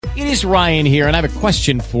It is Ryan here, and I have a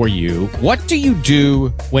question for you. What do you do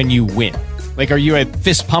when you win? Like, are you a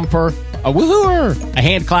fist pumper, a woohooer, a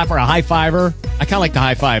hand clapper, a high fiver? I kind of like the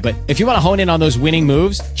high five, but if you want to hone in on those winning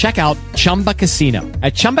moves, check out Chumba Casino.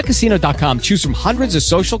 At ChumbaCasino.com, choose from hundreds of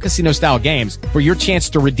social casino-style games for your chance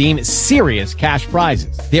to redeem serious cash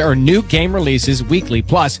prizes. There are new game releases weekly,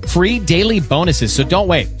 plus free daily bonuses. So don't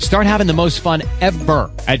wait. Start having the most fun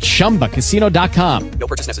ever at ChumbaCasino.com. No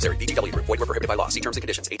purchase necessary. VGW Group. Void where prohibited by law. See terms and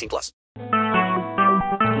conditions. 18+.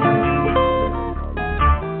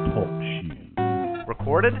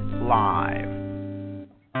 Recorded live.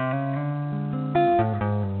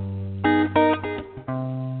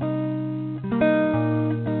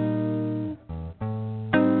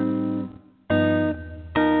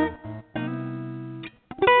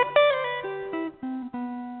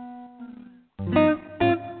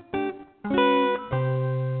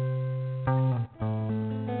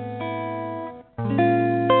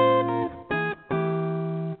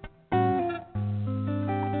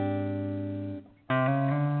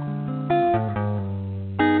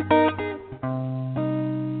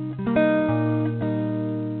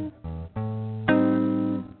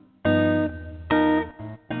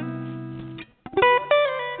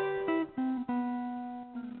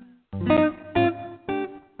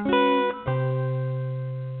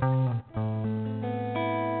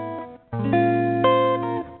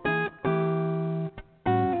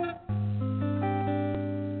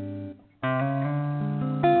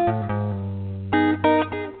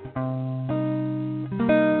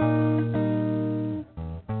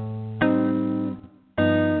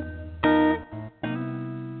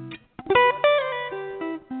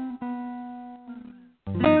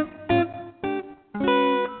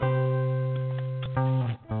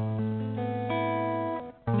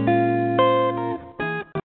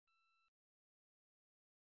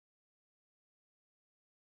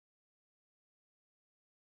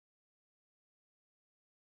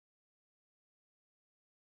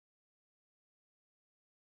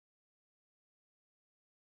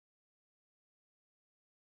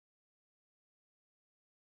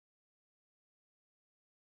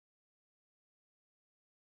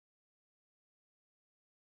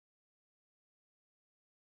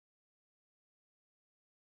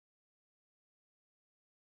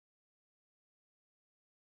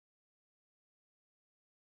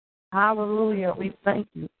 Hallelujah. We thank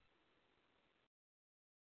you.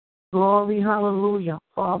 Glory, hallelujah.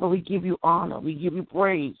 Father, we give you honor. We give you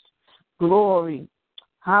praise. Glory.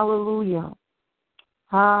 Hallelujah.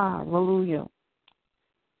 Hallelujah.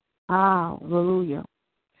 Hallelujah.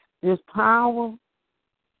 There's power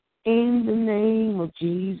in the name of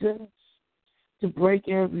Jesus to break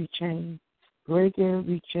every chain. Break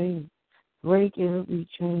every chain. Break every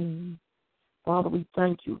chain. Father, we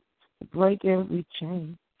thank you. Break every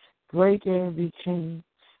chain. Break every chain.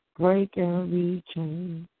 Break every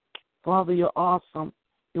chain. Father, you're awesome.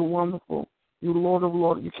 You're wonderful. You're Lord of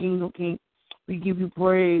Lords. You're King of Kings. We give you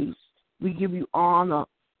praise. We give you honor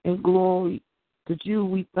and glory. To you,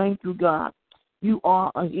 we thank you, God. You are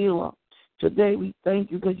a healer. Today, we thank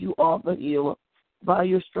you because you are the healer. By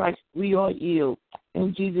your stripes, we are healed.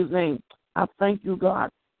 In Jesus' name, I thank you, God.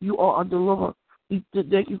 You are a deliverer. We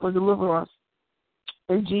thank you for delivering us.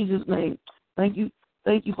 In Jesus' name, thank you.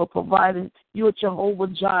 Thank you for providing. You are Jehovah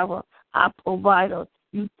Jireh, our provider.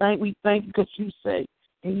 We thank you because you say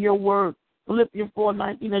in your word, Philippians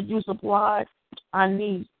 4:19, that you supply our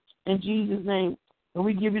needs. In Jesus' name, and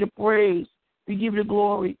we give you the praise. We give you the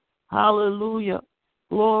glory. Hallelujah.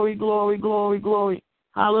 Glory, glory, glory, glory.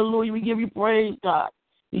 Hallelujah. We give you praise, God.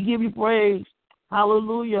 We give you praise.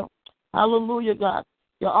 Hallelujah. Hallelujah, God.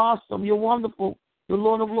 You're awesome. You're wonderful. You're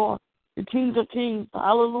Lord of Lords. You're King of Kings.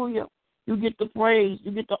 Hallelujah. You get the praise.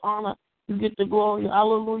 You get the honor. You get the glory.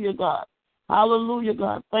 Hallelujah, God. Hallelujah,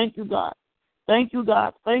 God. Thank you, God. Thank you,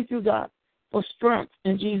 God. Thank you, God, for strength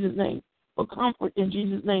in Jesus' name, for comfort in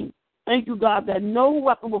Jesus' name. Thank you, God, that no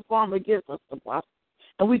weapon will form against us to prosper.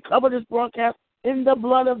 And we cover this broadcast in the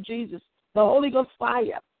blood of Jesus. The Holy Ghost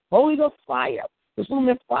fire,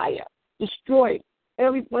 consuming fire, destroy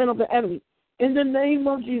every plan of the enemy in the name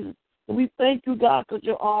of Jesus. And we thank you, God, because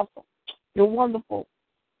you're awesome. You're wonderful.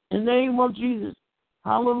 In the name of Jesus.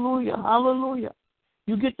 Hallelujah. Hallelujah.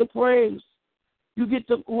 You get the praise. You get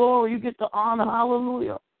the glory. You get the honor.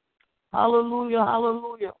 Hallelujah. Hallelujah.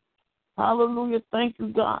 Hallelujah. Hallelujah. Thank you,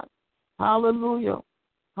 God. Hallelujah.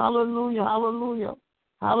 Hallelujah. Hallelujah.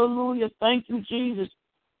 Hallelujah. Thank you, Jesus.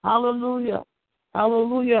 Hallelujah.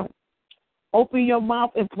 Hallelujah. Open your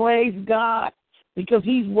mouth and praise God because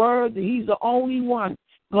he's worthy. He's the only one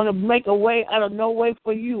going to make a way out of no way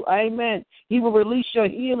for you. Amen. He will release your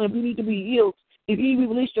healing if you need to be healed If you need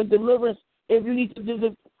to release your deliverance, if you need to just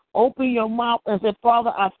open your mouth and say, Father,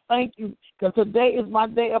 I thank you, because today is my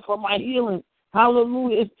day for my healing.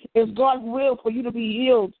 Hallelujah. It's God's will for you to be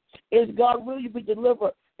healed. It's God's will you to be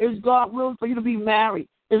delivered. It's God's will for you to be married.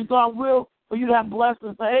 It's God's will for you to have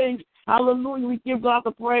blessings. Hey, hallelujah. We give God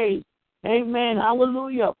the praise. Amen.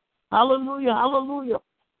 Hallelujah. Hallelujah. Hallelujah.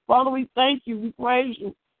 Father, we thank you. We praise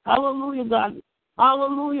you. Hallelujah, God.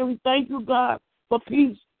 Hallelujah. We thank you, God, for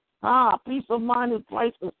peace. Peace of mind is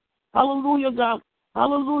priceless. Hallelujah, God.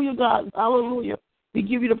 Hallelujah, God. Hallelujah. We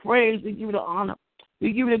give you the praise. We give you the honor. We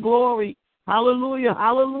give you the glory. Hallelujah.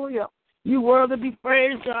 Hallelujah. You worthy to be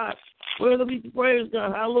praised, God. Worthy to be praised,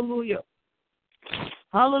 God. Hallelujah.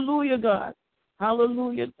 Hallelujah, God.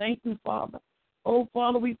 Hallelujah. Thank you, Father. Oh,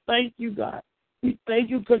 Father, we thank you, God. We thank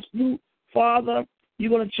you because you, Father, you're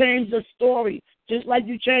going to change the story, just like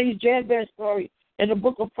you changed Jabez's story in the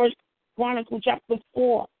book of 1 Chronicles chapter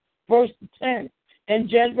 4, verse 10. And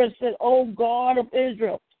Jabez said, Oh, God of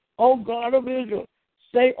Israel,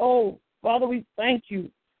 say, oh, Father, we thank you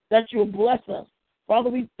that you will bless us. Father,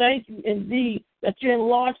 we thank you indeed that you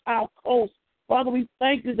enlarge our coast. Father, we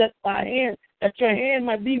thank you that your hand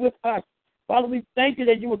might be with us. Father, we thank you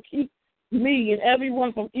that you will keep me and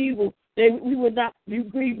everyone from evil, that we would not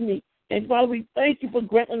grieve me. And Father, we thank you for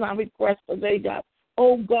granting our request today, God.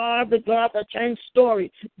 Oh, God, the God that changed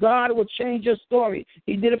story. God will change your story.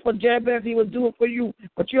 He did it for Jabez. He will do it for you.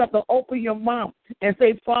 But you have to open your mouth and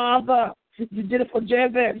say, Father, you did it for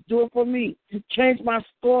Jabez. Do it for me. Change my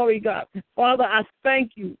story, God. Father, I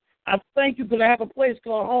thank you. I thank you because I have a place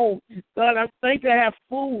called home. God, I thank you I have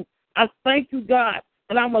food. I thank you, God,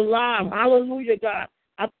 that I'm alive. Hallelujah, God.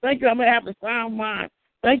 I thank you I'm going to have a sound mind.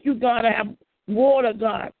 Thank you, God, I have water,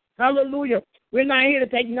 God. Hallelujah. We're not here to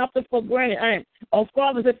take nothing for granted. Oh,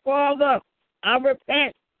 Father said, Father, I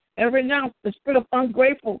repent and renounce the spirit of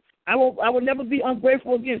ungrateful. I will never be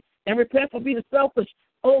ungrateful again and repent for being selfish.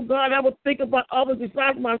 Oh, God, I will think about others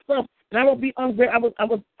besides myself, and I will be ungrateful. I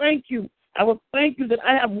will thank you. I will thank you that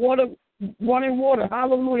I have running water.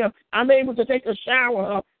 Hallelujah. I'm able to take a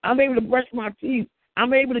shower. I'm able to brush my teeth.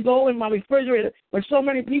 I'm able to go in my refrigerator. But so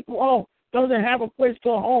many people, doesn't have a place to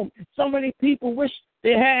go home. So many people wish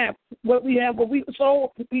they have what we have, but we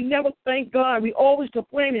never thank God. We always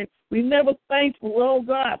complaining. We never thankful, oh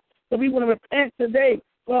God. So we want to repent today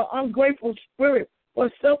for an ungrateful spirit, for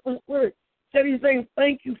a selfish spirit. So he's saying,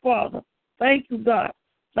 thank you, Father. Thank you, God.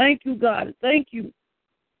 Thank you, God. Thank you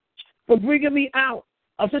for bringing me out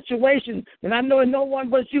of situations, and I know no one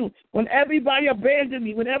but you. When everybody abandoned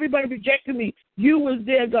me, when everybody rejected me, you was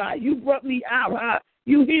there, God. You brought me out.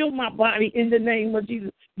 You healed my body in the name of Jesus.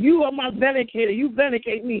 You are my vindicator. You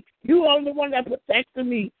vindicate me. You are the one that protected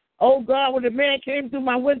me. Oh, God, when the man came through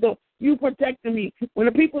my window, you protected me. When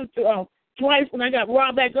the people, twice when I got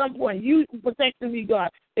robbed at gunpoint, you protected me, God.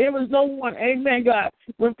 There was no one. Amen, God.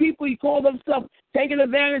 When people call themselves taking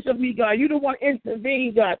advantage of me, God, you the one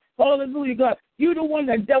intervene, God. Hallelujah, God. You the one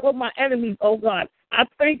that dealt with my enemies, oh, God. I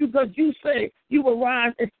thank you because you say you will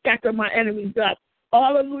rise and scatter my enemies, God.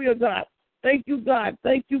 Hallelujah, God. Thank you, God.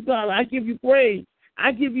 Thank you, God. I give you praise.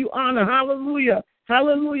 I give you honor. Hallelujah.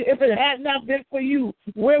 Hallelujah. If it had not been for you,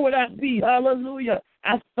 where would I be? Hallelujah.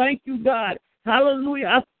 I thank you, God. Hallelujah.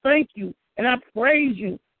 I thank you and I praise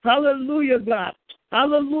you. Hallelujah, God.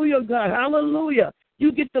 Hallelujah, God. Hallelujah.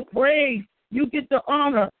 You get the praise. You get the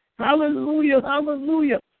honor. Hallelujah.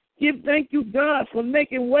 Hallelujah. Thank you, God, for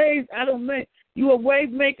making ways out of me. You a way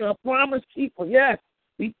maker, a promise keeper. Yes.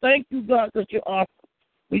 We thank you, God, because you're awesome.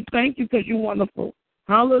 We thank you because you're wonderful.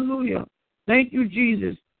 Hallelujah. Thank you,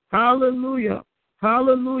 Jesus. Hallelujah.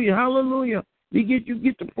 Hallelujah. Hallelujah. You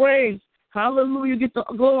get the praise. Hallelujah. Get the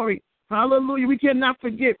glory. Hallelujah. We cannot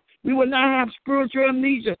forget. We will not have spiritual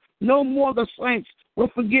amnesia. No more of the saints will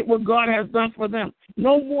forget what God has done for them.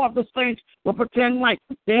 No more of the saints will pretend like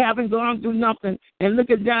they haven't gone through nothing and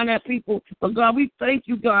looking down at people. But, God, we thank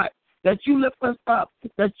you, God, that you lift us up,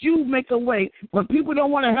 that you make a way. When people don't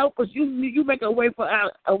want to help us, you make a way for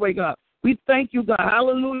our way, God. We thank you, God.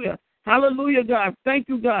 Hallelujah. Hallelujah, God. Thank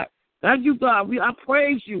you, God. Thank you, God. I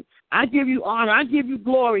praise you. I give you honor. I give you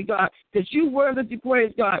glory, God, because you worthy to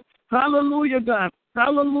praise, God. Hallelujah, God.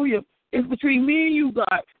 Hallelujah. It's between me and you,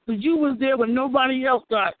 God, because you was there with nobody else,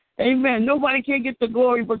 God. Amen. Nobody can get the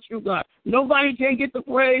glory but you, God. Nobody can get the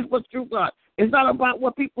praise but you, God. It's not about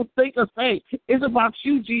what people think or say. It's about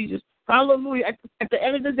you, Jesus. Hallelujah. At the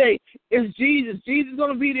end of the day, it's Jesus. Jesus is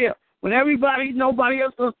going to be there. When nobody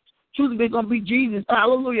else is choosing, they're going to be Jesus.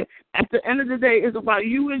 Hallelujah. At the end of the day, it's about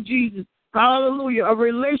you and Jesus. Hallelujah. A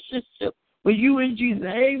relationship with you and Jesus.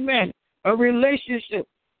 Amen. A relationship.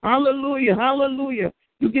 Hallelujah. Hallelujah.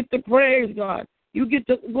 You get the praise, God. You get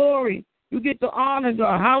the glory. You get the honor,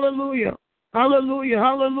 God. Hallelujah. Hallelujah.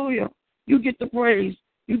 Hallelujah. You get the praise.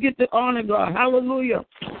 You get the honor, God. Hallelujah.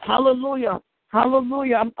 Hallelujah.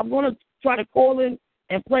 Hallelujah. I'm going to try to call in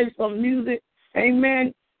and play some music.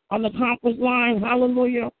 Amen. On the conference line.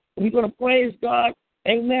 Hallelujah. We're going to praise God.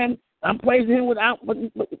 Amen. I'm praising him but I'm going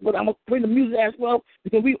to play the music as well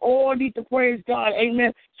because we all need to praise God.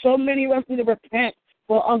 Amen. So many of us need to repent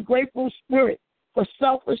for ungrateful spirit, for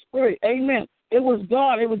selfish spirit. Amen. It was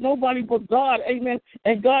God. It was nobody but God. Amen.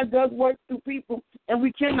 And God does work through people, and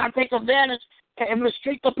we cannot take advantage and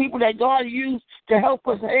restrict the people that God used to help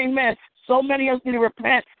us. Amen. So many of us need to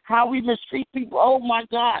repent how we mistreat people. Oh, my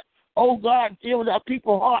God. Oh, God, deal with our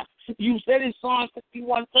people's heart. You said in Psalm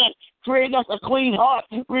 51:10, create us a clean heart,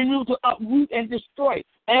 renew to uproot and destroy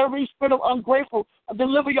every spirit of ungrateful.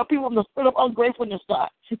 Deliver your people from the spirit of ungratefulness, God.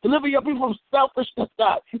 Deliver your people from selfishness,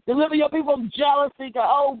 God. Deliver your people from jealousy, God.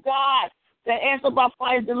 Oh, God, that answer by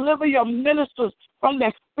fire. Deliver your ministers from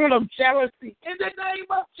the spirit of jealousy. In the name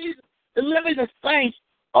of Jesus, deliver the saints,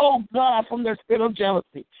 oh, God, from the spirit of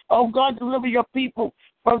jealousy. Oh, God, deliver your people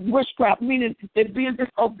from witchcraft, meaning they're being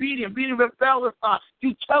disobedient, being rebellious.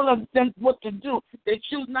 You tell them what to do. They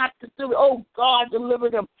choose not to do it. Oh, God, deliver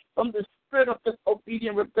them from the spirit of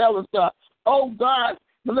disobedient, rebellious, God. Oh, God,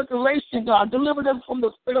 manipulation, God. Deliver them from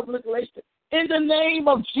the spirit of manipulation. In the name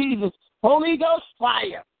of Jesus, Holy Ghost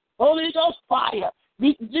fire. Holy Ghost fire.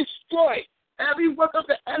 Be destroyed. Every work of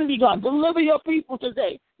the enemy, God. Deliver your people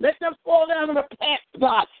today. Let them fall down and repent,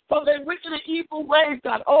 God, from their wicked and evil ways,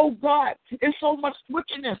 God. Oh, God, there's so much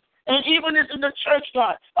wickedness and evilness in the church,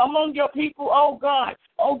 God, among your people, oh, God.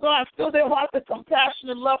 Oh, God, fill their hearts with compassion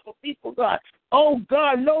and love for people, God. Oh,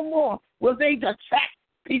 God, no more will they attack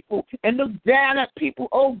people and look down at people.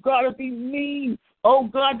 Oh, God, and be mean. Oh,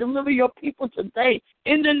 God, deliver your people today.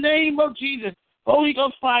 In the name of Jesus, Holy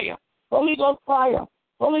Ghost fire. Holy Ghost fire.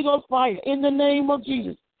 Holy Ghost fire, in the name of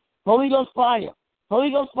Jesus. Holy Ghost fire.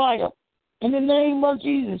 Holy Ghost fire, in the name of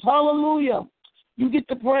Jesus. Hallelujah. You get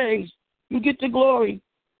the praise. You get the glory.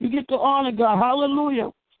 You get the honor, God.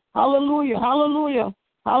 Hallelujah. Hallelujah. Hallelujah.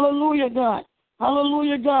 Hallelujah, God.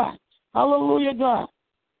 Hallelujah, God. Hallelujah, God.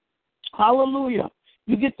 Hallelujah.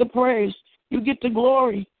 You get the praise. You get the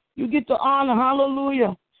glory. You get the honor.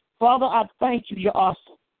 Hallelujah. Father, I thank you. You're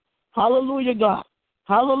awesome. Hallelujah, God.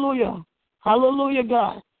 Hallelujah. Hallelujah,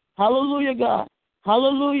 God. Hallelujah, God.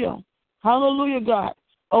 Hallelujah. Hallelujah, God.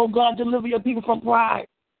 Oh, God, deliver your people from pride.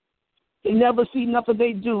 They never see nothing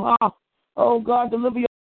they do. Oh, God, deliver your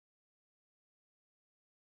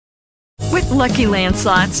With Lucky Land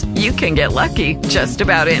Slots, you can get lucky just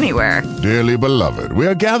about anywhere. Dearly beloved, we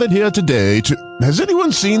are gathered here today to... Has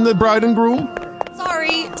anyone seen the bride and groom?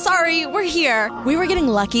 Sorry, we're here. We were getting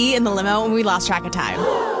lucky in the limo and we lost track of time.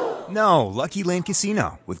 No, Lucky Land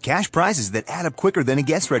Casino, with cash prizes that add up quicker than a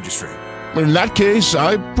guest registry. In that case,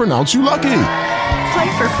 I pronounce you lucky.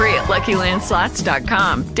 Play for free at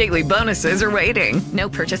LuckyLandSlots.com. Daily bonuses are waiting. No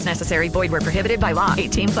purchase necessary. Void where prohibited by law.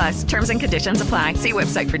 18+. Terms and conditions apply. See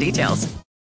website for details.